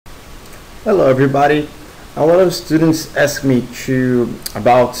Hello everybody. A lot of students ask me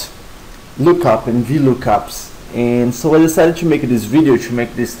about lookup and VLOOKUPs, and so I decided to make this video to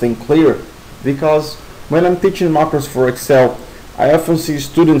make this thing clear, because when I'm teaching macros for Excel, I often see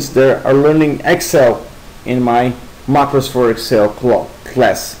students that are learning Excel in my macros for Excel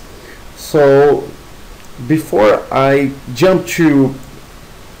class. So before I jump to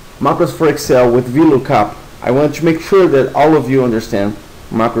macros for Excel with VLOOKUP, I want to make sure that all of you understand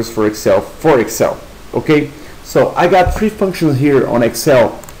macros for Excel. Okay, so I got three functions here on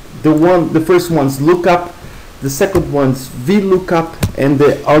Excel. The first one's lookup, the second one's VLOOKUP, and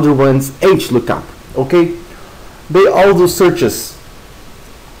the other one's HLOOKUP. Okay, they all do searches,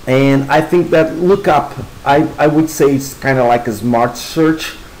 and I think that lookup, I would say it's kind of like a smart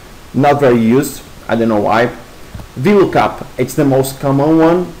search, not very used. I don't know why. VLOOKUP, it's the most common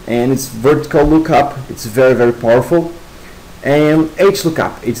one, and it's vertical lookup. It's very powerful. And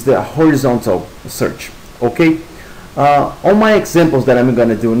HLOOKUP, it's the horizontal search. Okay, on my examples that I'm going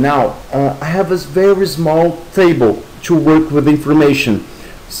to do now, I have a very small table to work with information.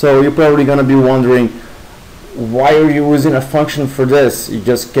 So you're probably going to be wondering, why are you using a function for this? You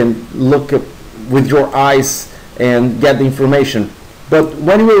just can look up with your eyes and get the information. But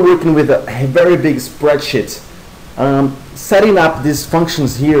when we're working with a very big spreadsheet, setting up these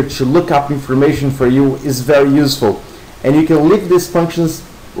functions here to look up information for you is very useful. And you can leave these functions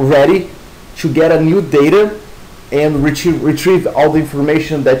ready to get a new data and retrieve all the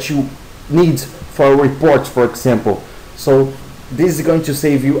information that you need for a report, for example. So this is going to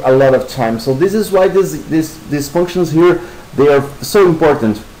save you a lot of time. So this is why these functions here, they are so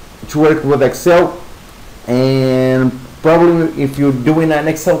important to work with Excel. And probably if you're doing an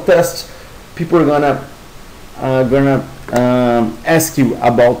Excel test, people are gonna ask you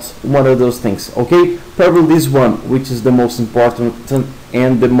about one of those things. Okay, probably this one, which is the most important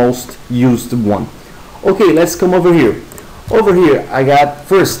and the most used one. Okay, let's come over here. Over here, I got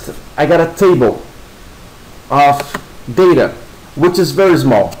a table of data, which is very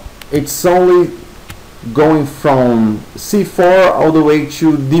small. It's only going from C4 all the way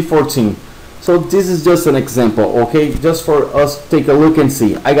to D14. So this is just an example, okay, just for us to take a look and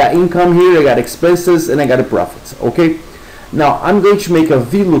see. I got income here, I got expenses, and I got the profits. Okay, now I'm going to make a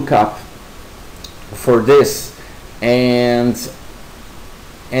VLOOKUP for this, and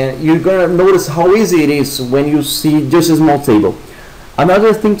you're gonna notice how easy it is when you see just a small table.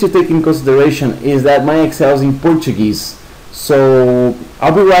 Another thing to take in consideration is that my Excel is in Portuguese, so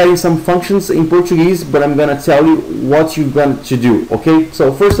I'll be writing some functions in Portuguese, but I'm gonna tell you what you're going to do. Okay,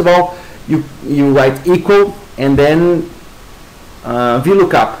 so first of all, you write equal and then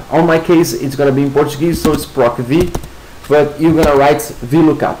VLOOKUP. On my case, it's gonna be in Portuguese, so it's proc V, but you're gonna write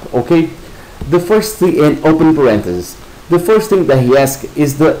VLOOKUP. Okay, the first thing in open parentheses, the first thing that he asks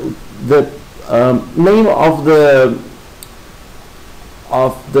is the name of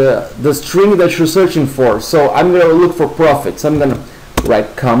the string that you're searching for. So I'm gonna look for profits. I'm gonna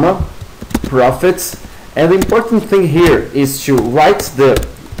write comma profits, and the important thing here is to write the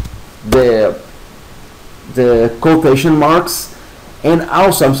quotation marks, and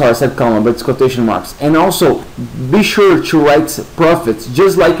also, I'm sorry, I said comma, but it's quotation marks. And also be sure to write profits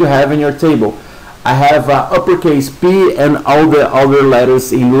just like you have in your table. I have uppercase P and all the other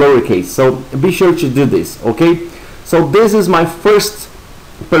letters in lowercase, so be sure to do this. Okay, so this is my first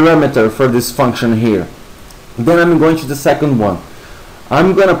parameter for this function here. Then I'm going to the second one.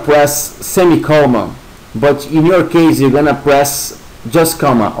 I'm gonna press semicolon, but in your case you're gonna press just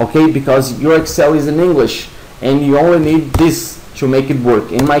comma, okay, because your Excel is in English and you only need this to make it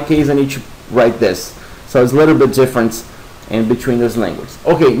work. In my case, I need to write this, so it's a little bit different in between those languages.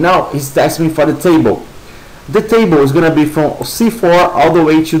 Okay, now he's asking me for the table. The table is going to be from C4 all the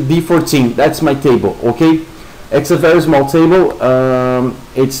way to D14. That's my table. Okay, it's a very small table.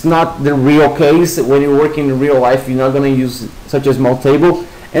 It's not the real case. When you're working in real life, you're not going to use such a small table.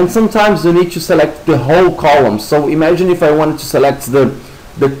 And sometimes you need to select the whole column. So imagine if I wanted to select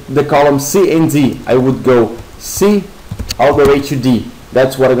the column C and D, I would go C all the way to D.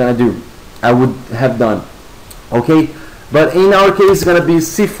 That's what I'm gonna do. I would have done. Okay, but in our case, it's gonna be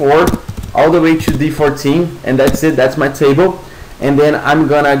C4 all the way to D14, and that's it. That's my table. And then I'm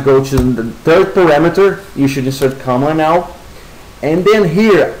gonna go to the third parameter. You should insert comma now. And then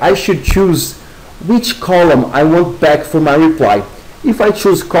here I should choose which column I want back for my reply. If I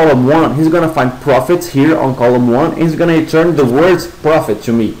choose column 1, he's going to find profits here on column 1, and he's going to return the word profit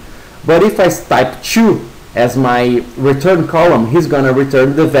to me. But if I type 2 as my return column, he's going to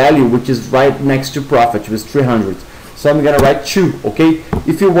return the value which is right next to profit, which is 300. So I'm going to write 2, okay?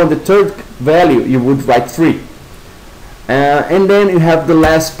 If you want the third value, you would write 3. And then you have the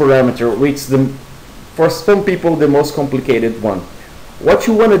last parameter, which for some people the most complicated one. What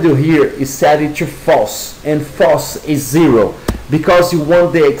you want to do here is set it to false, and false is 0, because you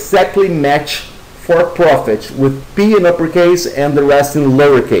want the exactly match for profit with P in uppercase and the rest in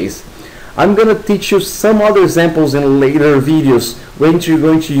lowercase. I'm going to teach you some other examples in later videos when you're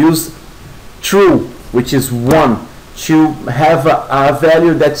going to use true, which is 1, to have a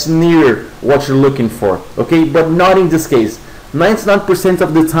value that's near what you're looking for, okay? But not in this case. 99%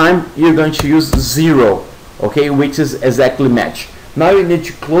 of the time you're going to use 0, okay, which is exactly match. Now you need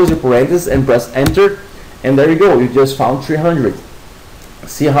to close your parentheses and press enter, and there you go, you just found 300.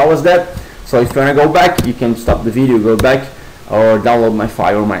 See how was that? So if you want to go back, you can stop the video, go back, or download my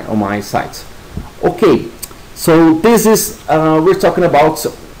file on my site. Okay, so this is we're talking about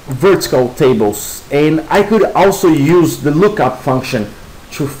vertical tables, and I could also use the lookup function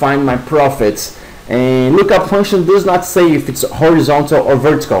to find my profits. And lookup function does not say if it's horizontal or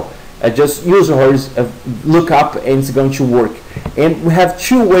vertical. I just use a lookup and it's going to work. And we have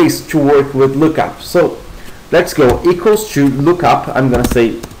two ways to work with lookup. So let's go. Equals to lookup. I'm going to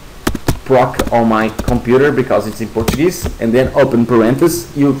say proc on my computer because it's in Portuguese, and then open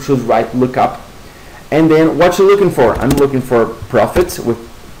parentheses. You should write lookup. And then what you're looking for? I'm looking for profits with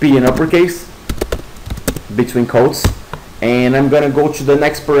P in uppercase between quotes. And I'm going to go to the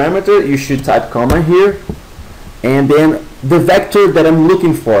next parameter. You should type comma here. And then the vector that I'm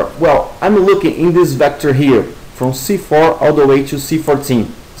looking for. Well, I'm looking in this vector here from C4 all the way to C14.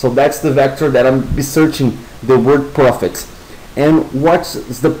 So that's the vector that I'm be searching the word profit. And what's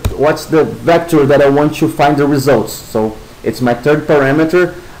the vector that I want to find the results? So it's my third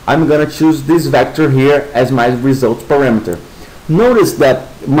parameter. I'm going to choose this vector here as my results parameter. Notice that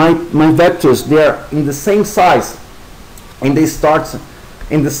my vectors, they are in the same size and they start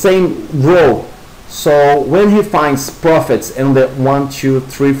in the same row. So when he finds profits in the 1, 2,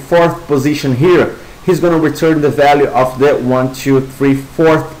 3, 4th position here, he's going to return the value of the 1, 2, 3,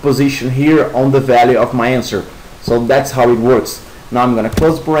 4th position here on the value of my answer. So that's how it works. Now I'm going to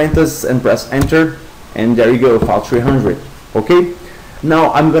close parentheses and press enter, and there you go, file 300. Okay.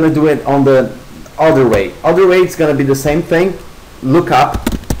 Now I'm going to do it on the other way. Other way, it's going to be the same thing. Look up,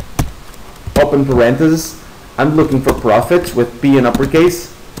 open parentheses. I'm looking for profit with P in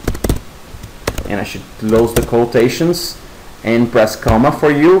uppercase, and I should close the quotations and press comma for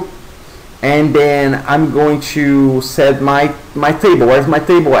you. And then I'm going to set my table. Where's my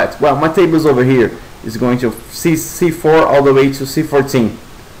table at? Well, my table is over here. It's going to C4 all the way to C14.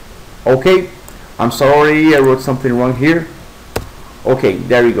 Okay, I'm sorry, I wrote something wrong here. Okay,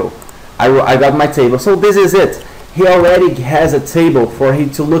 there you go. I got my table. So this is it. He already has a table for him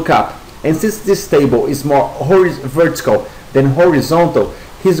to look up. And since this table is more vertical than horizontal,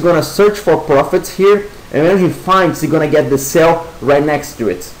 he's going to search for profits here. And when he finds, he's going to get the cell right next to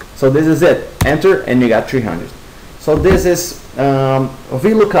it. So this is it. Enter, and you got 300. So this is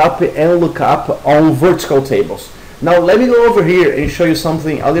VLOOKUP and lookup on vertical tables. Now let me go over here and show you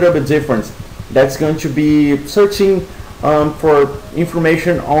something a little bit different. That's going to be searching for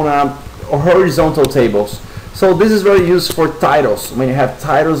information on horizontal tables. So this is very used for titles. When you have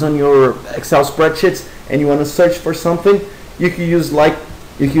titles on your Excel spreadsheets and you want to search for something, you can use like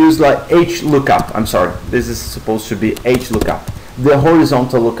HLOOKUP. I'm sorry, this is supposed to be HLOOKUP, the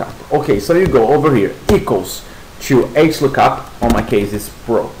horizontal lookup. Okay, so you go over here, equals to HLOOKUP. On my case, it's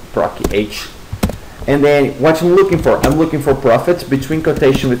proc H. And then what I'm looking for profit between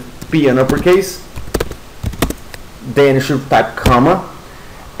quotation with P and uppercase. Then you should type comma,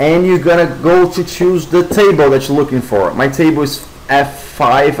 and you're gonna go to choose the table that you're looking for. My table is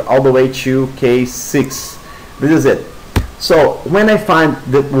F5 all the way to K6. This is it. So when I find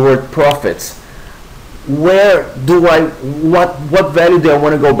the word profits, what value do I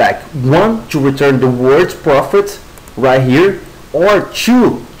want to go back? 1, to return the word profit right here, or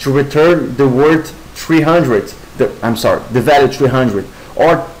 2, to return the word 300. The value 300,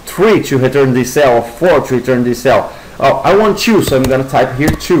 or 3 to return the cell, or 4 to return the cell. Oh, I want 2, so I'm going to type here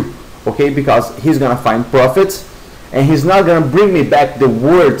 2, okay, because he's going to find profits, and he's not going to bring me back the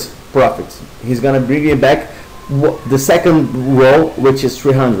word profits. He's going to bring me back the second row, which is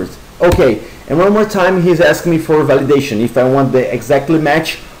 300. Okay, and one more time, he's asking me for validation, if I want the exactly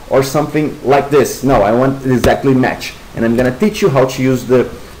match or something like this. No, I want the exactly match, and I'm going to teach you how to use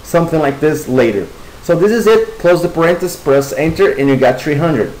something like this later. So this is it. Close the parenthesis, press enter, and you got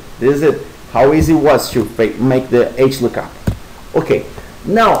 300. This is it. How easy it was to make the HLOOKUP. Okay,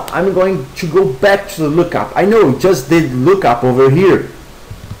 now I'm going to go back to the lookup. I know we just did lookup over here,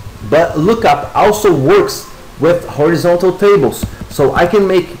 but lookup also works with horizontal tables. So I can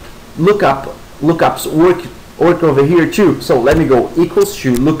make lookups work work over here too. So let me go equals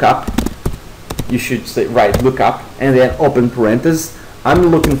to lookup. You should say right lookup and then open parentheses. I'm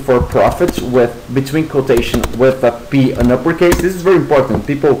looking for profit with between quotation with a P in uppercase. This is very important.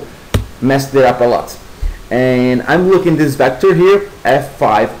 People mess it up a lot. And I'm looking this vector here,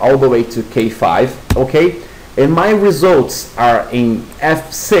 F5 all the way to K5, okay? And my results are in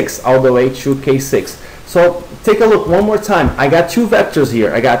F6 all the way to K6. So take a look one more time. I got two vectors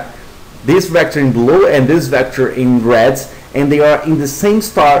here. I got this vector in blue and this vector in red, and they are in the same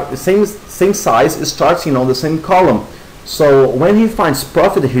same size, starting on the same column. So when he finds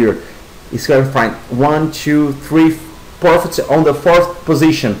profit here, he's going to find 1, 2, 3 profits on the 4th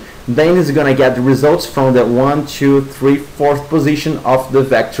position. Then he's going to get the results from the 1, 2, 3, 4th position of the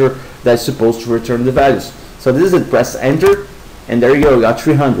vector that's supposed to return the values. So this is it. Press enter, and there you go. You got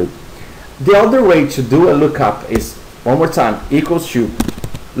 300. The other way to do a lookup is, one more time, equals to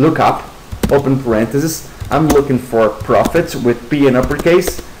lookup, open parentheses. I'm looking for profit with P in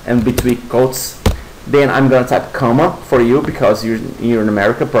uppercase and between quotes. Then I'm going to type comma for you because you're in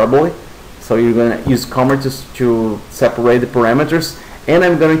America probably. So you're going to use comma to separate the parameters. And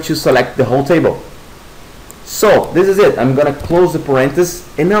I'm going to select the whole table. So this is it. I'm going to close the parentheses.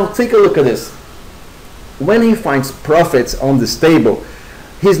 And now take a look at this. When he finds profits on this table,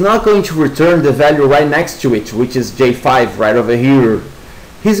 he's not going to return the value right next to it, which is J5 right over here.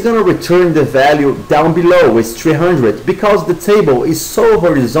 He's going to return the value down below, it's 300, because the table is so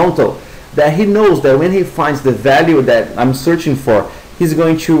horizontal that he knows that when he finds the value that I'm searching for, he's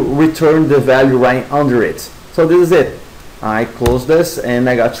going to return the value right under it. So this is it. I close this and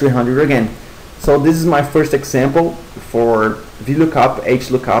I got 300 again. So this is my first example for VLOOKUP,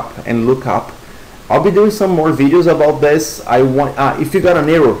 HLOOKUP, and LOOKUP. I'll be doing some more videos about this. I want if you got an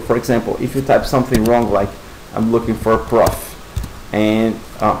error, for example, if you type something wrong, like I'm looking for a prof, and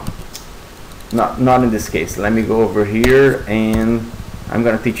not in this case. Let me go over here, and I'm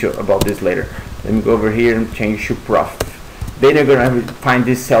gonna teach you about this later. Let me go over here and change to prof. Then you're gonna find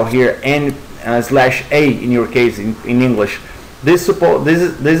this cell here and /A in your case in English. This is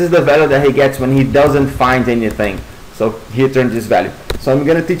the value that he gets when he doesn't find anything. So he returns this value. So I'm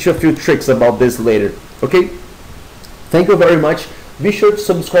gonna teach you a few tricks about this later. Okay? Thank you very much. Be sure to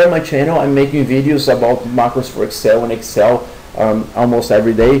subscribe my channel. I'm making videos about macros for Excel and Excel almost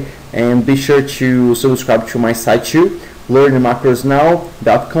every day. And be sure to subscribe to my site too,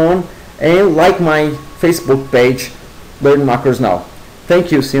 learnmacrosnow.com, and like my Facebook page, Learn Macros Now.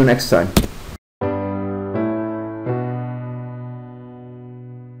 Thank you. See you next time.